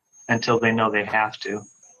until they know they have to.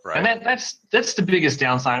 Right. And that's the biggest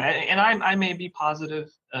downside. And I may be positive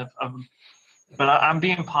but I'm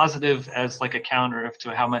being positive as like a counter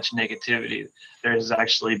to how much negativity there has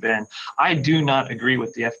actually been. I do not agree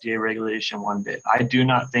with the FDA regulation one bit. I do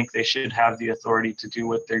not think they should have the authority to do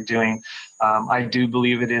what they're doing. I do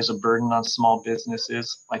believe it is a burden on small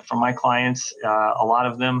businesses. Like for my clients, a lot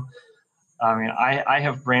of them, I mean, I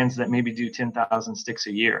have brands that maybe do 10,000 sticks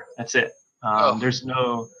a year. That's it.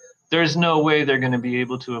 There's no way they're going to be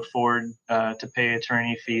able to afford to pay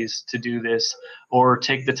attorney fees to do this, or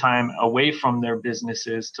take the time away from their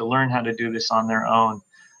businesses to learn how to do this on their own.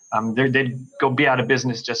 They'd go be out of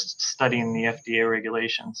business just studying the FDA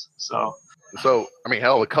regulations. So I mean,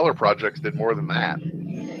 hell, the Color Projects did more than that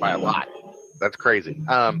by a lot. That's crazy.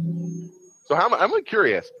 So I'm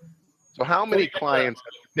curious. So how many clients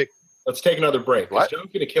have you picked? Let's take another break. What? Joe's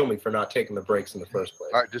going to kill me for not taking the breaks in the first place.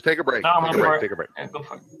 All right, just take a break. No, Take a break. Yeah, go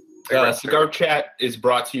for it. Cigar Chat is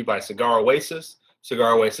brought to you by Cigar Oasis.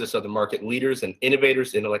 Cigar Oasis are the market leaders and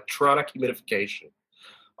innovators in electronic humidification.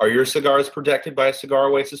 Are your cigars protected by a Cigar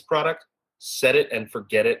Oasis product? Set it and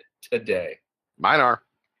forget it today. Mine are.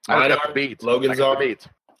 I got the beads. Logan's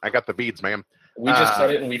I got the beads, man. We just set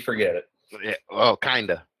it and we forget it. Yeah, well,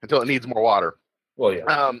 kinda, until it needs more water. Well,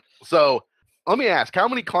 yeah. So let me ask, how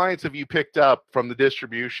many clients have you picked up from the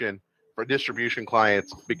distribution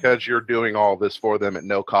clients because you're doing all this for them at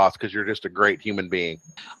no cost, because you're just a great human being?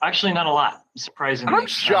 Actually, not a lot, surprisingly. I'm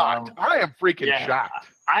shocked. I am freaking shocked.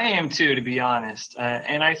 I am too, to be honest.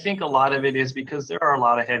 And I think a lot of it is because there are a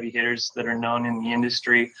lot of heavy hitters that are known in the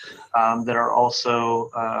industry that are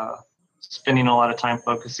also spending a lot of time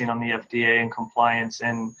focusing on the FDA and compliance.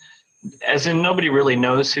 And as in, nobody really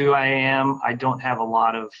knows who I am. I don't have a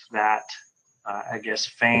lot of that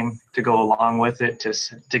fame to go along with it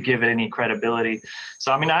to give it any credibility.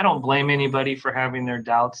 So, I mean, I don't blame anybody for having their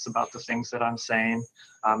doubts about the things that I'm saying.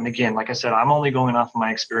 And again, like I said, I'm only going off of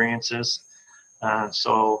my experiences.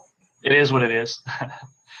 So it is what it is.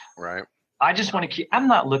 Right. I just want to I'm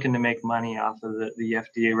not looking to make money off of the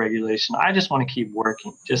FDA regulation. I just want to keep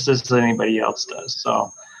working just as anybody else does. So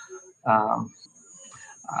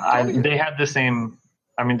they have the same,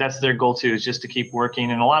 I mean, that's their goal too, is just to keep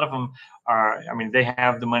working. And a lot of them are, I mean, they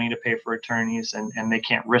have the money to pay for attorneys and they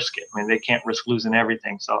can't risk it. I mean, they can't risk losing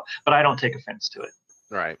everything. So, but I don't take offense to it.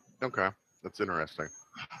 Right. Okay. That's interesting.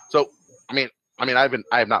 So, I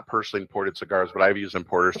have not personally imported cigars, but I've used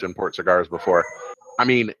importers to import cigars before. I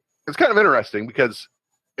mean, it's kind of interesting because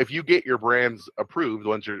if you get your brands approved,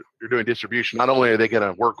 once you're doing distribution, not only are they going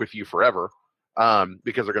to work with you forever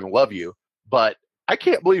because they're going to love you, but I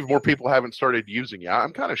can't believe more people haven't started using you.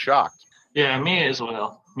 I'm kind of shocked. Yeah, me as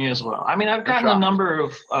well. I mean, I've gotten a number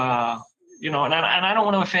of, and I don't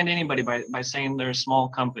want to offend anybody by saying they're a small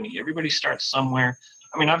company. Everybody starts somewhere.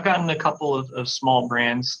 I mean, I've gotten a couple of small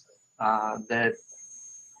brands that,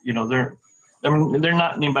 I mean, they're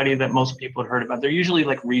not anybody that most people had heard about. They're usually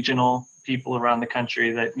like regional people around the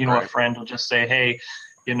country that, you know, Right. a friend will just say, hey,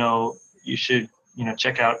 you know, you should, you know,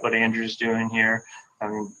 check out what Andrew's doing here. I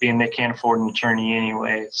mean, being they can't afford an attorney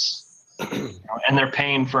anyways, you know, and they're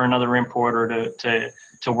paying for another importer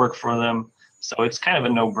to work for them. So it's kind of a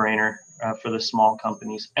no-brainer for the small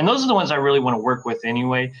companies. And those are the ones I really want to work with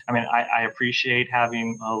anyway. I mean, I appreciate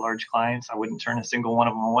having large clients. I wouldn't turn a single one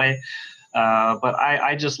of them away. But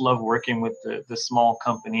I just love working with the small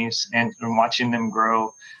companies and watching them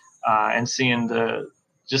grow and seeing the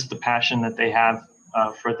passion that they have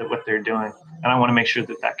for what they're doing. And I want to make sure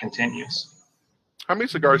that continues. How many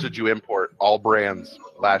cigars did you import, all brands,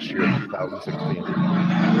 last year in 2016?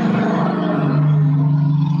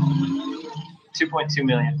 2.2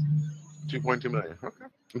 million. 2.2 million. Okay.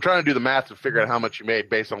 I'm trying to do the math to figure out how much you made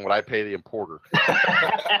based on what I pay the importer.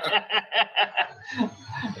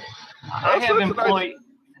 I have employees.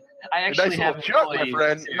 I actually have nice little chunk, my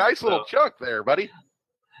friend. Too, nice little chunk there, buddy.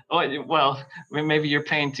 Oh, well, maybe you're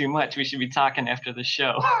paying too much. We should be talking after the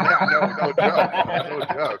show. Yeah, no joke. No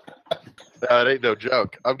joke. No, it ain't no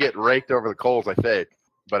joke. I'm getting raked over the coals, I think.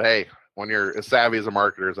 But hey, when you're as savvy as a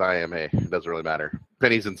marketer as I am, hey, it doesn't really matter.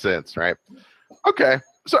 Pennies and cents, right? Okay.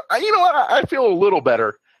 So, you know what? I feel a little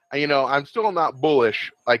better. You know, I'm still not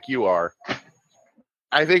bullish like you are.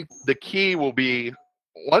 I think the key will be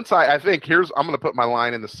once I'm going to put my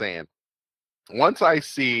line in the sand. Once I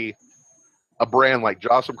see a brand like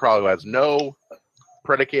Jocelyn Crawley who has no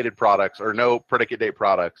predicated products or no predicate date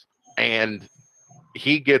products, and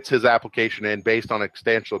he gets his application in based on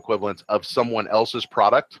substantial equivalence of someone else's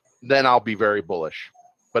product, then I'll be very bullish.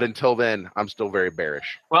 But until then, I'm still very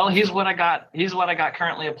bearish. Well, he's what I got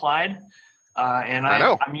currently applied. And I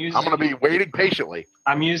know. I'm going to be waiting patiently.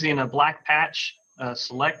 I'm using a Black Patch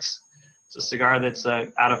Selects. It's a cigar that's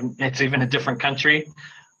it's even a different country.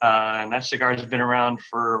 And that cigar has been around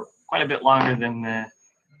for quite a bit longer than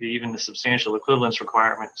even the substantial equivalence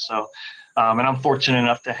requirement. So, and I'm fortunate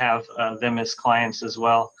enough to have them as clients as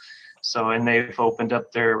well. So, and they've opened up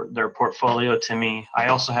their portfolio to me. I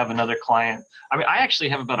also have another client. I mean, I actually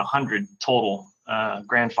have about 100 total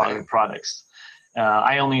grandfathered products.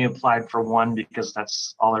 I only applied for one because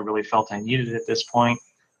that's all I really felt I needed at this point.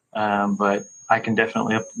 But I can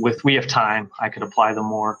definitely, we have time, I could apply them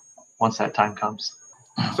more once that time comes.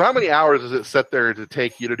 So how many hours does it sit there to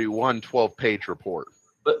take you to do one 12-page report?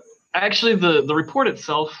 But actually, the report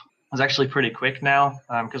itself is actually pretty quick now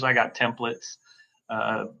because I got templates.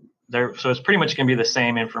 So it's pretty much going to be the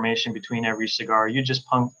same information between every cigar. You just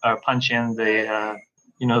punch in the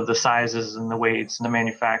the sizes and the weights and the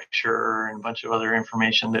manufacturer and a bunch of other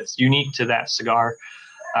information that's unique to that cigar.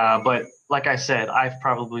 But like I said, I've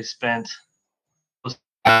probably spent.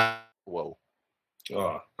 Whoa.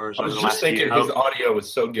 Oh, I was just thinking his audio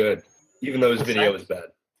was so good, even though his video was bad.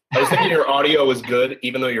 I was thinking your audio was good,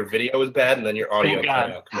 even though your video was bad, and then your audio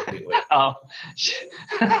cut out completely. Oh,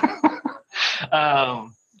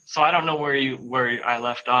 so I don't know where I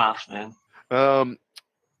left off, man.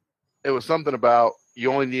 It was something about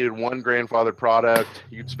you only needed one grandfather product.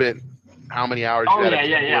 You'd spent how many hours? Oh,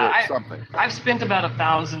 yeah. Something. I've spent about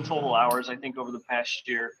 1,000 total hours, I think, over the past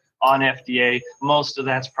year on FDA. Most of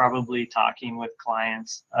that's probably talking with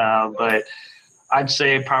clients, but I'd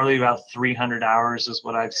say probably about 300 hours is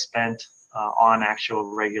what I've spent on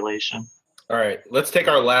actual regulation. All right, let's take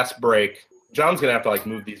our last break. John's going to have to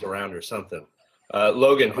move these around or something.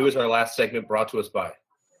 Logan, who is our last segment brought to us by?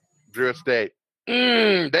 Drew Estate.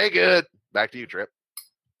 They good. Back to you, Trip.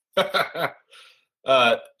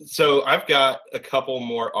 So I've got a couple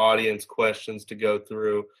more audience questions to go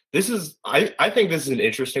through. I think this is an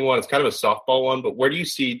interesting one. It's kind of a softball one, but where do you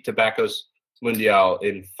see Tabacos Mundial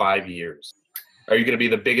in 5 years? Are you going to be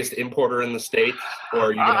the biggest importer in the States, or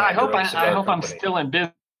are you going to I hope I'm still in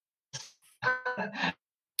business.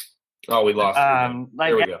 Oh, we lost.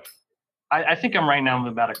 There we go. I think I'm right now I'm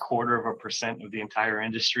about 0.25% of the entire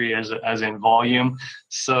industry as in volume.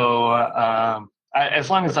 So as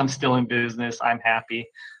long as I'm still in business, I'm happy.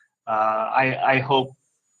 I hope,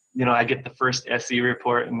 I get the first SE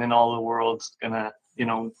report, and then all the world's gonna,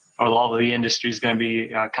 or all the industry's gonna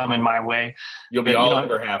be coming my way. You'll be all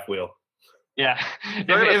over half wheel. Yeah. Who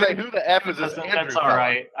the F is this? That's all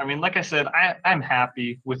right. I mean, like I said, I'm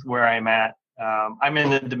happy with where I'm at. I'm in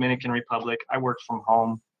the Dominican Republic. I work from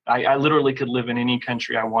home. I literally could live in any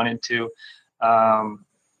country I wanted to.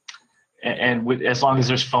 As long as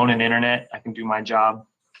there's phone and internet, I can do my job.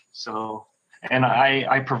 So, and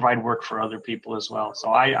I provide work for other people as well. So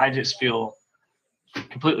I just feel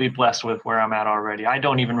completely blessed with where I'm at already. I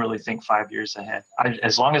don't even really think 5 years ahead.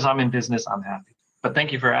 As long as I'm in business, I'm happy. But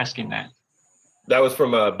thank you for asking that. That was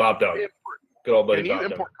from Bob Dog. Good old buddy Can you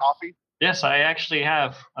Bob import coffee? Yes, I actually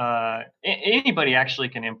have. Anybody actually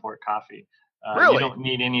can import coffee. Really? You don't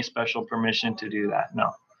need any special permission to do that.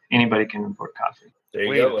 No, anybody can import coffee. There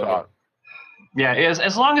We you need go. to Logan. talk. Yeah,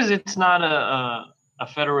 as long as it's not a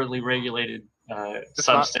federally regulated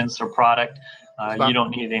substance or product, you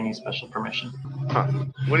don't need any special permission.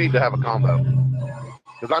 We need to have a combo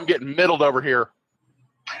because I'm getting middled over here.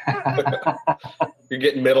 You're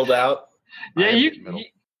getting middled out. Yeah, I am you getting middled.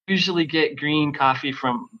 usually get green coffee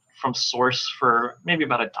from Source for maybe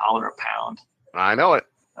about $1 a pound. I know it.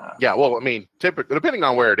 Yeah, well, I mean, typically, depending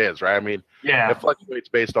on where it is, right? I mean, Yeah, it fluctuates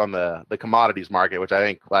based on the commodities market, which I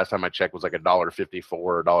think last time I checked was like $1.54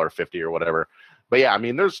 or $1.50 or whatever. But yeah, I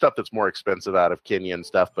mean, there's stuff that's more expensive out of Kenya and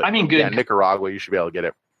stuff. But I mean, good. yeah, Nicaragua, you should be able to get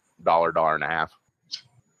it $1.50.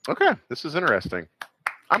 Okay, this is interesting.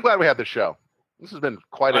 I'm glad we had this show. This has been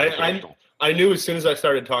quite educational. I knew as soon as I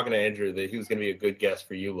started talking to Andrew that he was going to be a good guest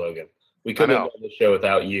for you, Logan. We couldn't have done the show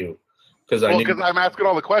without you. Because I'm asking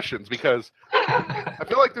all the questions because I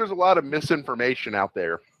feel like there's a lot of misinformation out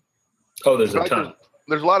there. Oh, there's a ton.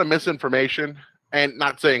 There's a lot of misinformation, and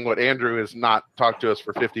not saying what Andrew has not talked to us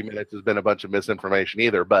for 50 minutes has been a bunch of misinformation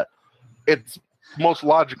either, but it's most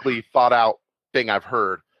logically thought out thing I've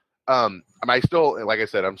heard. I still, like I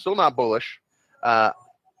said, I'm still not bullish, but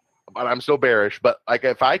I'm still bearish. But like,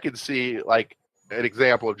 if I could see like an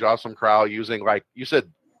example of Jocelyn Crowell using, like you said,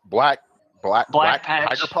 black patch.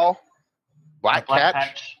 tiger paw, black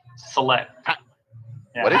patch select.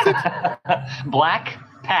 Yeah. What is it? Black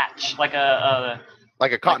patch, like a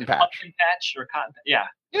cotton patch. Pumpkin patch or cotton. Yeah,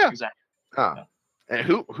 exactly. Huh. And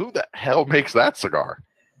who the hell makes that cigar?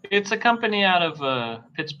 It's a company out of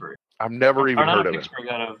Pittsburgh. I've never even heard of it.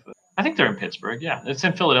 I think they're in Pittsburgh. Yeah, it's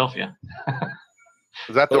in Philadelphia.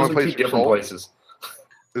 Is that the Those only are place two they're different sold? places.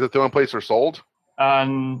 Is it the only place they're sold?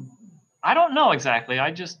 I don't know exactly.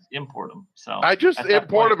 I just import them. So I just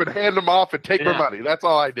import them and hand them off and take their money. That's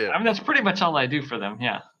all I do. I mean, that's pretty much all I do for them.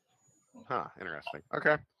 Yeah. Huh. Interesting.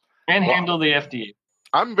 Okay. And handle the FDA.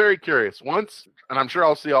 I'm very curious. Once, and I'm sure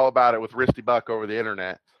I'll see all about it with Risty Buck over the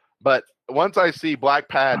internet. But once I see Black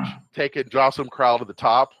Patch taking Jocelyn Crowell to the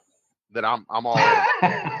top, then I'm all in.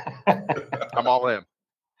 I'm all in.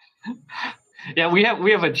 Yeah, we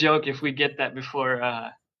have a joke. If we get that before,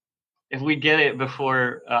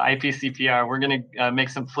 IPCPR, we're gonna make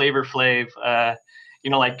some Flavor Flav,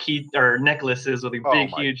 like key or necklaces with a big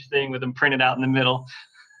huge thing with them printed out in the middle,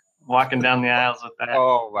 walking down the aisles with that.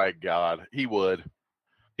 Oh my God, he would.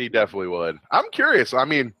 He definitely would. I'm curious. I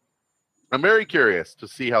mean, I'm very curious to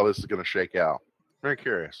see how this is going to shake out. Very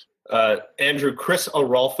curious. Andrew, Chris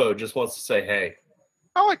Arolfo just wants to say hey.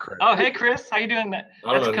 I like Chris. Oh, hey Chris, how you doing?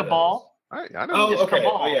 That's Cabal. I know. Oh, okay.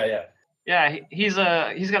 Cabal. Oh, yeah. Yeah, he's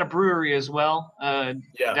got a brewery as well.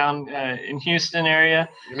 Down in Houston area.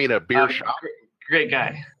 You mean a beer shop? Great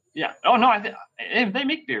guy. Yeah. Oh no, they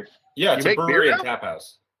make beer. Yeah, it's a brewery and tap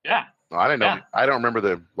house. Yeah. No, I didn't know. Yeah. I don't remember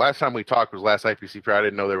the last time we talked was last IPC Fair. I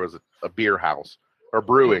didn't know there was a beer house or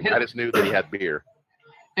brewing. I just knew that he had beer.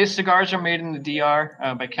 His cigars are made in the DR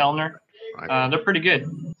by Kellner. They're pretty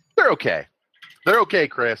good. They're okay. They're okay,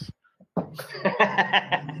 Chris.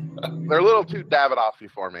 They're a little too Davidoff-y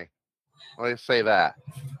for me. Let me say that.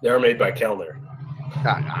 They're made by Kellner.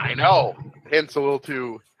 I know. Hence a little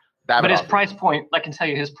too Davidoff. But his price point, I can tell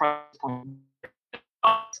you his price point.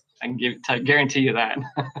 I can guarantee you that.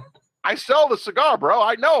 I sell the cigar, bro.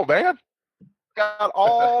 I know, man. Got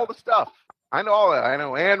all the stuff. I know all that. I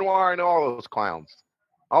know Anwar. I know all those clowns.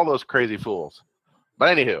 All those crazy fools.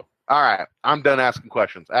 But anywho, all right. I'm done asking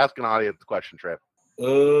questions. Ask an audience question, Trip.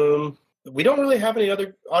 We don't really have any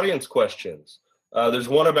other audience questions. There's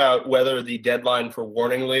one about whether the deadline for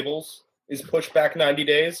warning labels is pushed back 90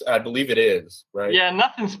 days. I believe it is, right? Yeah,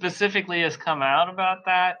 nothing specifically has come out about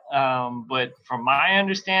that. But from my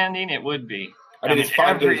understanding, it would be. I mean, it's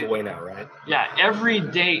 5 days away now, right? Yeah, every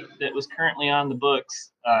date that was currently on the books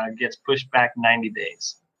gets pushed back 90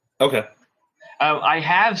 days. Okay. I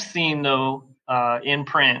have seen, though, in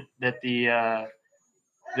print that the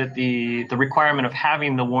requirement of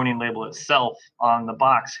having the warning label itself on the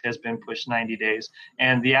box has been pushed 90 days,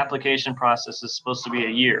 and the application process is supposed to be a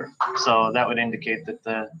year. So that would indicate that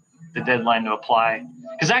the deadline to apply,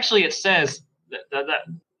 because actually it says that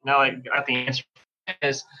now I got the answer.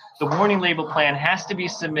 Is the warning label plan has to be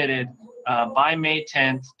submitted by May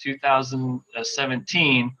 10th,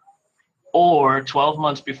 2017, or 12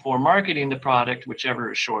 months before marketing the product, whichever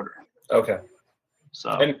is shorter. Okay.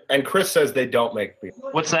 So and Chris says they don't make beer.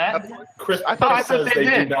 What's that? Chris says they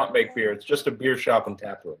do not make beer. It's just a beer shop and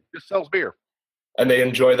tap room. Just sells beer. And they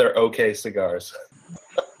enjoy their okay cigars.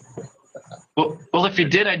 Well, if you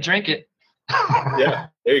did, I'd drink it. Yeah,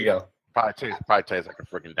 there you go. Probably tastes like a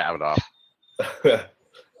freaking Davidoff.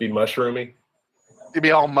 Be mushroomy. It'd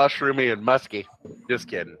be all mushroomy and musky. Just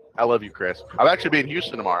kidding. I love you, Chris. I'll actually be in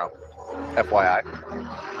Houston tomorrow. FYI.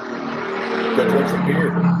 Go drink some beer.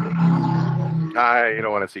 You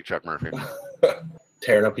don't want to see Chuck Murphy.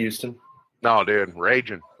 Tearing up Houston. No, dude.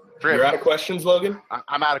 Raging. You're out of questions, Logan?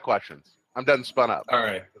 I'm out of questions. I'm done spun up. All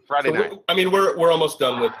right. Friday night. I mean, we're almost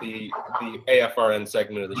done with the AFRN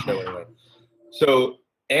segment of the show anyway. So,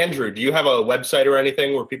 Andrew, do you have a website or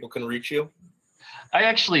anything where people can reach you? I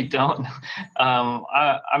actually don't.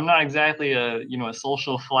 I'm not exactly a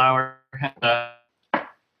social flower. I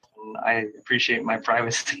appreciate my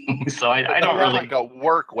privacy, so I don't really like a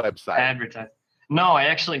work website. Advertise. No, I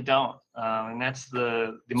actually don't. And that's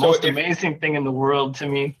the most amazing thing in the world to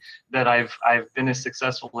me, that I've been as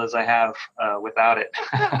successful as I have without it.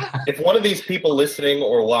 If one of these people listening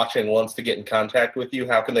or watching wants to get in contact with you,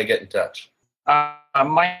 how can they get in touch?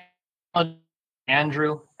 My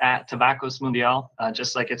Andrew at Tabacos Mundial,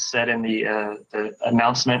 just like it's said in the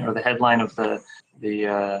announcement or the headline of the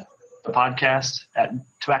podcast, at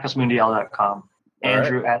tabacosmundial.com.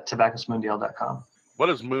 Andrew at tabacosmundial.com. What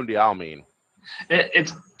does Mundial mean?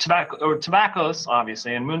 It's tobacco or tobacos,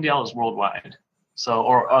 obviously, and Mundial is worldwide,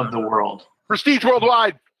 or of the world. Prestige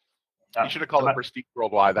Worldwide. You should have called it Prestige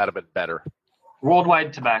Worldwide. That'd have been better.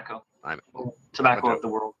 Worldwide tobacco. I know. Tobacco of the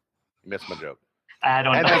world. You missed my joke. I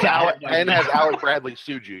don't know. Has Alec Bradley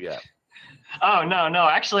sued you yet? Oh, no.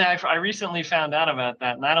 Actually, I recently found out about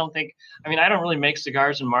that, and I don't really make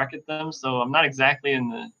cigars and market them, so I'm not exactly in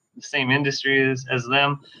the same industry as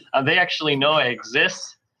them. They actually know I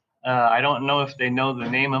exist. I don't know if they know the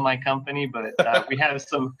name of my company, but we have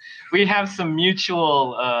some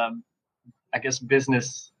mutual, I guess,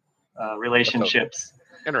 business relationships.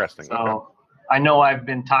 Interesting. So okay. I know I've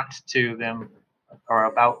been talked to them or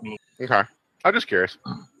about me. Okay. I'm just curious.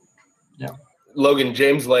 Yeah. Logan,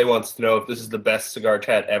 James Lay wants to know if this is the best cigar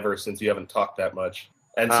chat ever since you haven't talked that much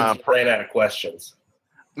and since you ran out of questions.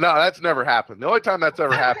 No, that's never happened. The only time that's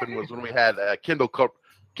ever happened was when we had Kendall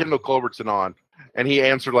Culbertson on, and he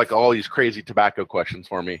answered like all these crazy tobacco questions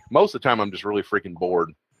for me. Most of the time, I'm just really freaking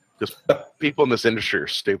bored. Just people in this industry are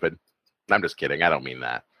stupid. I'm just kidding. I don't mean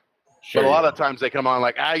that. Sure. But a lot of times they come on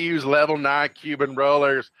like, I use Level 9 Cuban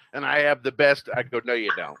rollers, and I have the best. I go, no,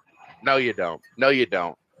 you don't. No, you don't. No, you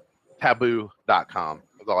don't. Taboo.com.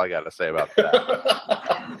 That's all I got to say about that.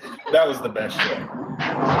 That was the best show.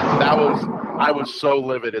 I was so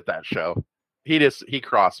livid at that show. He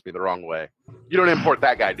crossed me the wrong way. You don't import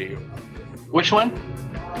that guy, do you? Which one?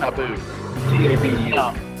 Taboo. T-A-B-U.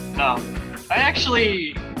 No. I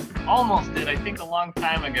actually almost did, I think a long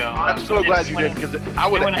time ago. I'm so glad you did, because I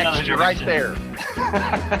would have X'd you right there.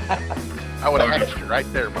 I would have X'd you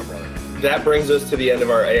right there, my brother. That brings us to the end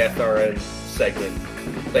of our AFRN segment.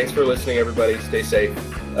 Thanks for listening, everybody. Stay safe.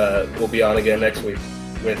 We'll be on again next week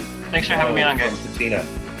with. Thanks for having me on, guys. Tina.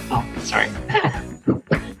 Oh, sorry.